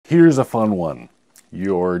Here's a fun one.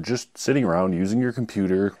 You're just sitting around using your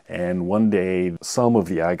computer, and one day some of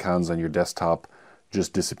the icons on your desktop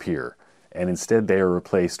just disappear, and instead they are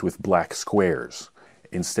replaced with black squares.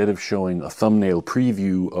 Instead of showing a thumbnail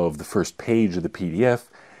preview of the first page of the PDF,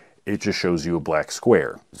 it just shows you a black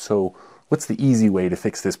square. So what's the easy way to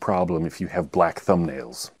fix this problem if you have black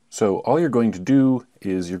thumbnails? So all you're going to do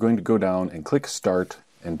is you're going to go down and click Start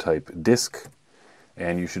and type disk,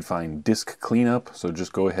 and you should find disk cleanup. So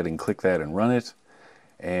just go ahead and click that and run it.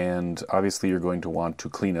 And obviously you're going to want to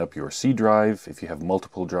clean up your C drive. If you have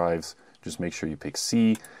multiple drives, just make sure you pick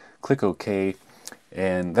C, click OK,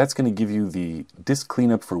 and that's going to give you the disk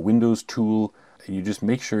cleanup for Windows tool. And you just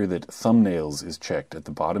make sure that thumbnails is checked at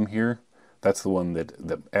the bottom here. That's the one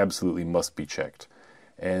that absolutely must be checked.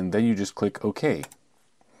 And then you just click OK.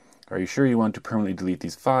 Are you sure you want to permanently delete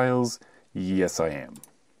these files? Yes, I am.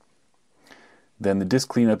 Then the disk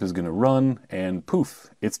cleanup is going to run, and poof,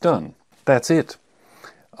 it's done. That's it.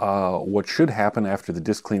 What should happen after the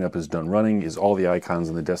disk cleanup is done running is all the icons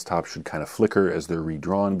on the desktop should kind of flicker as they're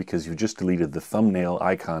redrawn because you just deleted the thumbnail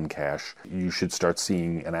icon cache. You should start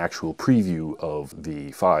seeing an actual preview of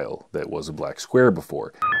the file that was a black square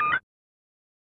before.